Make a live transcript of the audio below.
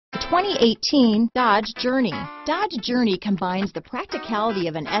2018 Dodge Journey. Dodge Journey combines the practicality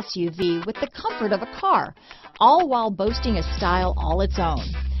of an SUV with the comfort of a car, all while boasting a style all its own.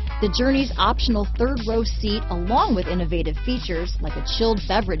 The Journey's optional third-row seat, along with innovative features like a chilled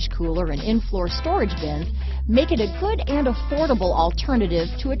beverage cooler and in-floor storage bins, make it a good and affordable alternative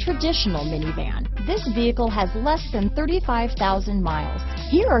to a traditional minivan. This vehicle has less than 35,000 miles.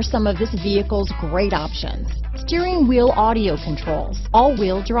 Here are some of this vehicle's great options: steering wheel audio controls,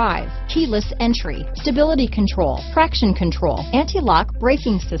 all-wheel drive, keyless entry, stability control, traction control, anti-lock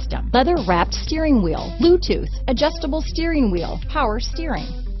braking system, leather-wrapped steering wheel, Bluetooth, adjustable steering wheel, power steering,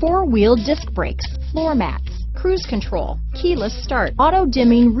 four-wheel disc brakes, floor mats, cruise control, keyless start,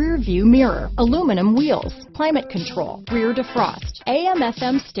 auto-dimming rear view mirror, aluminum wheels, climate control, rear defrost,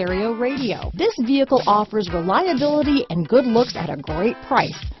 AM/FM stereo radio. This vehicle offers reliability and good looks at a great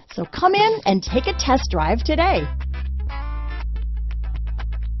price. So come in and take a test drive today.